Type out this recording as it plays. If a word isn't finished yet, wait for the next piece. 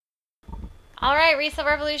All right, Resale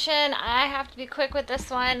Revolution. I have to be quick with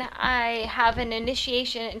this one. I have an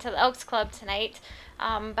initiation into the Elks Club tonight,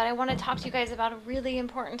 but I want to talk to you guys about a really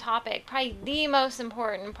important topic, probably the most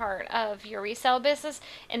important part of your resale business,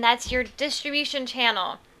 and that's your distribution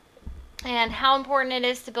channel and how important it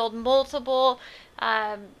is to build multiple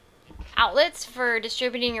outlets for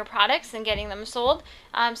distributing your products and getting them sold.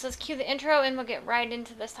 So let's cue the intro and we'll get right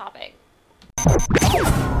into this topic.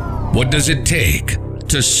 What does it take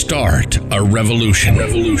to start a revolution?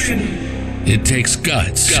 It takes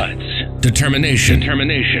guts, determination,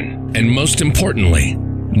 and most importantly,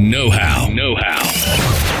 know-how.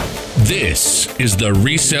 This is the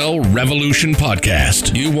Resale Revolution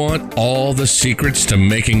Podcast. You want all the secrets to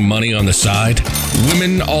making money on the side?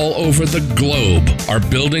 Women all over the globe are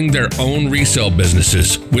building their own resale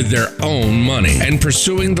businesses with their own money and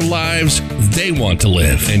pursuing the lives they want to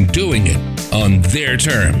live and doing it on their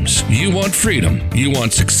terms. You want freedom. You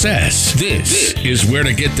want success. This is where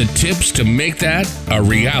to get the tips to make that a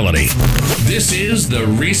reality. This is the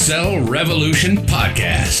Resale Revolution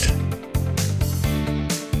Podcast.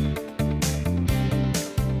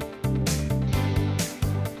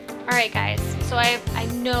 Alright guys, so I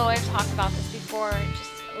know I've talked about this before,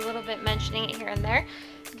 just a little bit mentioning it here and there,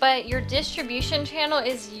 but your distribution channel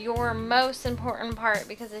is your most important part,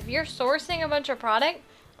 because if you're sourcing a bunch of product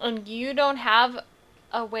and you don't have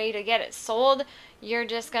a way to get it sold, you're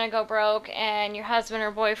just going to go broke, and your husband or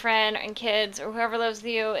boyfriend and kids or whoever lives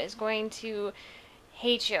with you is going to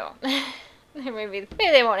hate you. maybe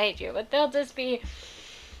they won't hate you, but they'll just be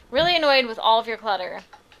really annoyed with all of your clutter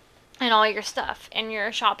and all your stuff and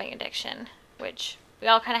your shopping addiction, which we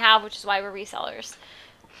all kind of have, which is why we're resellers.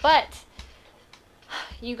 But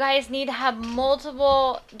you guys need to have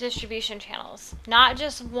multiple distribution channels, not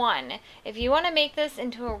just one. If you want to make this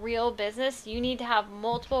into a real business, you need to have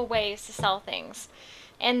multiple ways to sell things.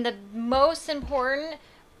 And the most important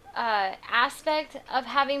aspect of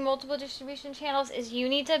having multiple distribution channels is you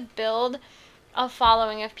need to build a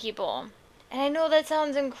following of people. And I know that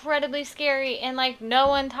sounds incredibly scary and like no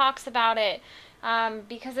one talks about it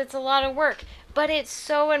because it's a lot of work. But it's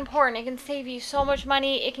so important. It can save you so much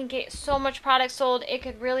money. It can get so much product sold. It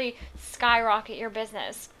could really skyrocket your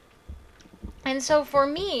business. And so for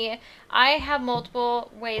me, I have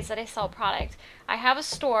multiple ways that I sell product. I have a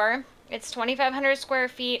store. It's 2,500 square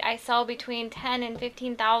feet. I sell between $10,000 and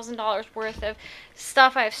 $15,000 worth of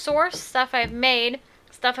stuff I've sourced, stuff I've made,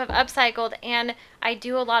 stuff I've upcycled, and I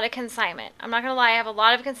do a lot of consignment. I'm not gonna lie, I have a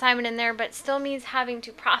lot of consignment in there, but it still means having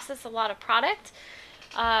to process a lot of product,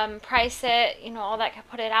 price it, all that,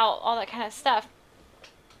 put it out, all that kind of stuff.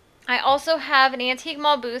 I also have an antique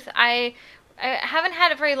mall booth. I haven't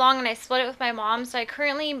had it very long, and I split it with my mom, so I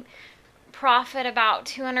currently profit about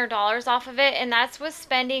 $200 off of it, and that's with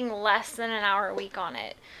spending less than an hour a week on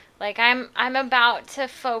it. Like I'm about to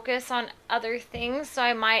focus on other things, so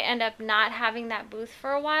I might end up not having that booth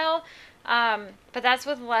for a while. But that's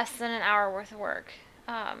with less than an hour worth of work.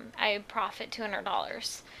 I profit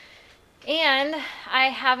 $200. And I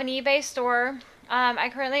have an eBay store.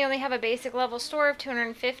 I currently only have a basic level store of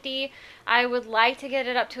 250. I would like to get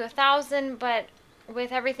it up to 1,000, but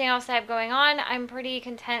with everything else I have going on, I'm pretty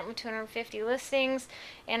content with 250 listings,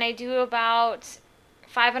 and I do about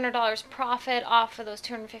 $500 profit off of those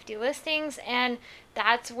 250 listings, and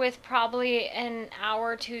that's with probably an hour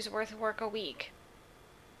or two's worth of work a week.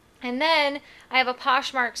 And then I have a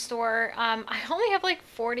Poshmark store. I only have like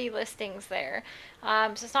 40 listings there,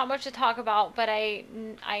 so it's not much to talk about, but I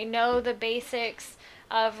know the basics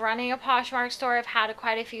of running a Poshmark store. I've had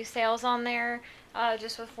quite a few sales on there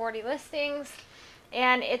just with 40 listings,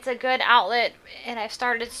 and it's a good outlet, and I've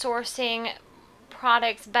started sourcing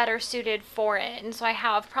products better suited for it, and so I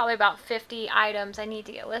have probably about 50 items I need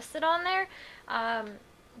to get listed on there,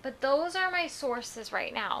 but those are my sources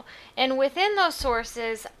right now. And within those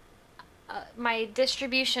sources, my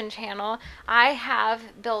distribution channel, I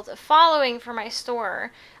have built a following for my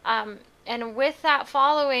store, and with that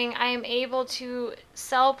following, I am able to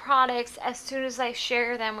sell products as soon as I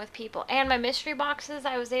share them with people. And my mystery boxes,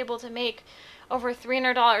 I was able to make over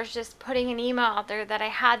 $300 just putting an email out there that I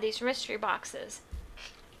had these mystery boxes.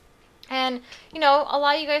 And, a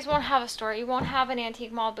lot of you guys won't have a store. You won't have an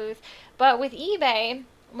antique mall booth. But with eBay,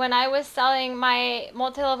 when I was selling my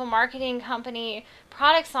multi-level marketing company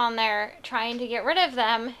products on there, trying to get rid of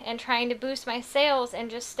them and trying to boost my sales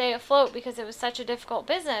and just stay afloat because it was such a difficult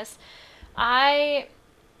business, I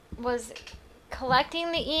was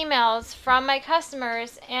collecting the emails from my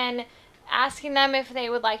customers and asking them if they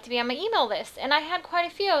would like to be on my email list. And I had quite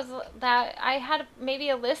a few that I had maybe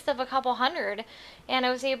a list of a couple hundred, and I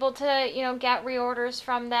was able to, get reorders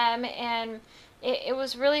from them and it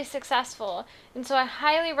was really successful. And so I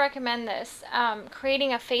highly recommend this.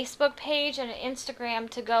 Creating a Facebook page and an Instagram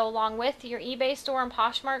to go along with your eBay store and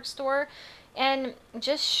Poshmark store, and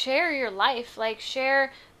just share your life. Like,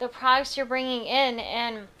 share the products you're bringing in,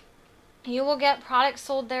 and you will get products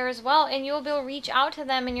sold there as well, and you will be able to reach out to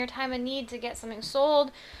them in your time of need to get something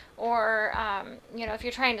sold, or if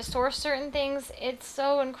you're trying to source certain things. It's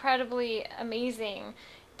so incredibly amazing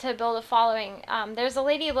to build a following. There's a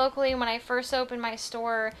lady locally, when I first opened my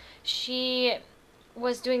store, she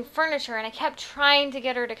was doing furniture, and I kept trying to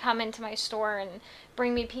get her to come into my store and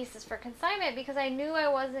bring me pieces for consignment, because I knew I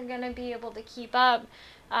wasn't going to be able to keep up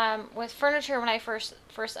with furniture when I first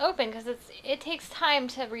opened, because it takes time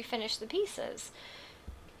to refinish the pieces.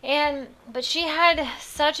 But she had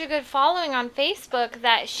such a good following on Facebook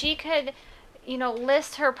that she could,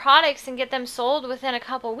 list her products and get them sold within a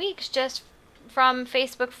couple weeks just from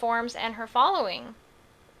Facebook forums and her following.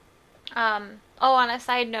 On a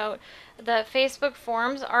side note, the Facebook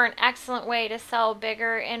forums are an excellent way to sell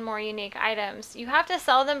bigger and more unique items. You have to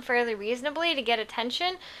sell them fairly reasonably to get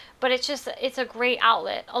attention, but it's a great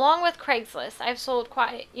outlet. Along with Craigslist, I've sold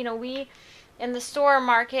quite, we in the store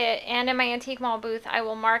market and in my antique mall booth, I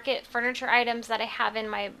will market furniture items that I have in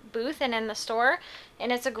my booth and in the store,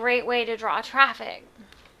 and it's a great way to draw traffic.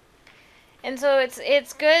 And so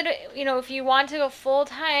it's good, if you want to go full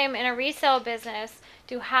time in a resale business,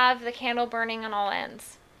 to have the candle burning on all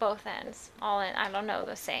ends. Both ends. All in. I don't know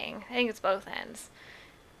the saying. I think it's both ends.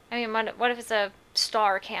 I mean, what if it's a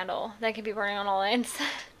star candle that can be burning on all ends?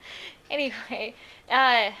 Anyway,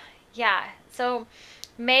 yeah. So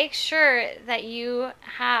make sure that you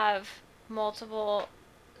have multiple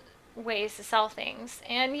ways to sell things.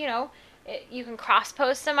 And, you can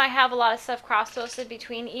cross-post them. I have a lot of stuff cross-posted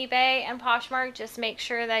between eBay and Poshmark. Just make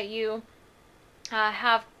sure that you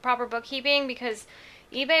have proper bookkeeping, because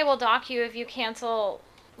eBay will dock you if you cancel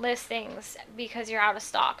listings because you're out of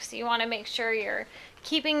stock. So you want to make sure you're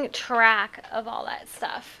keeping track of all that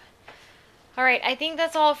stuff. All right, I think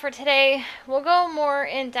that's all for today. We'll go more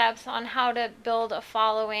in depth on how to build a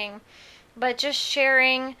following, but just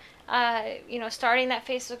sharing, starting that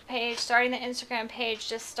Facebook page, starting the Instagram page,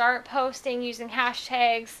 just start posting using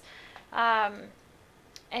hashtags, and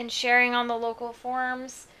sharing on the local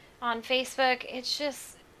forums on Facebook. It's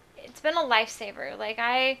been a lifesaver.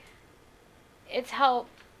 It's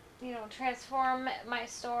helped, transform my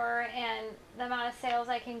store and the amount of sales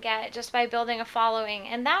I can get just by building a following.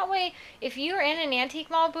 And that way, if you're in an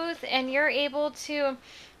antique mall booth and you're able to,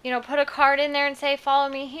 put a card in there and say, follow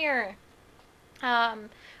me here.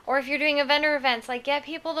 Or if you're doing a vendor events, get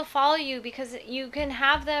people to follow you, because you can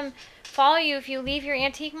have them follow you. If you leave your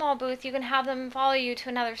antique mall booth, you can have them follow you to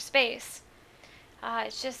another space.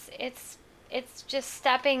 It's just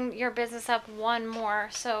stepping your business up one more,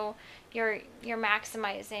 so you're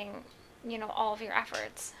maximizing, all of your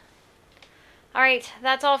efforts. All right,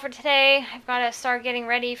 that's all for today. I've got to start getting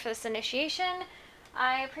ready for this initiation.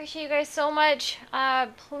 I appreciate you guys so much.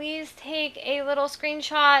 Please take a little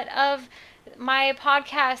screenshot of my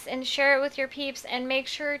podcast and share it with your peeps, and make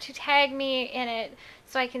sure to tag me in it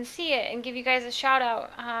so I can see it and give you guys a shout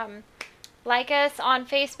out. Like us on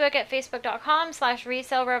Facebook at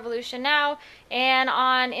facebook.com/resalerevolutionnow, and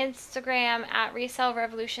on Instagram at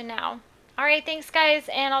resalerevolutionnow. All right, thanks guys,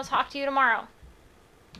 and I'll talk to you tomorrow.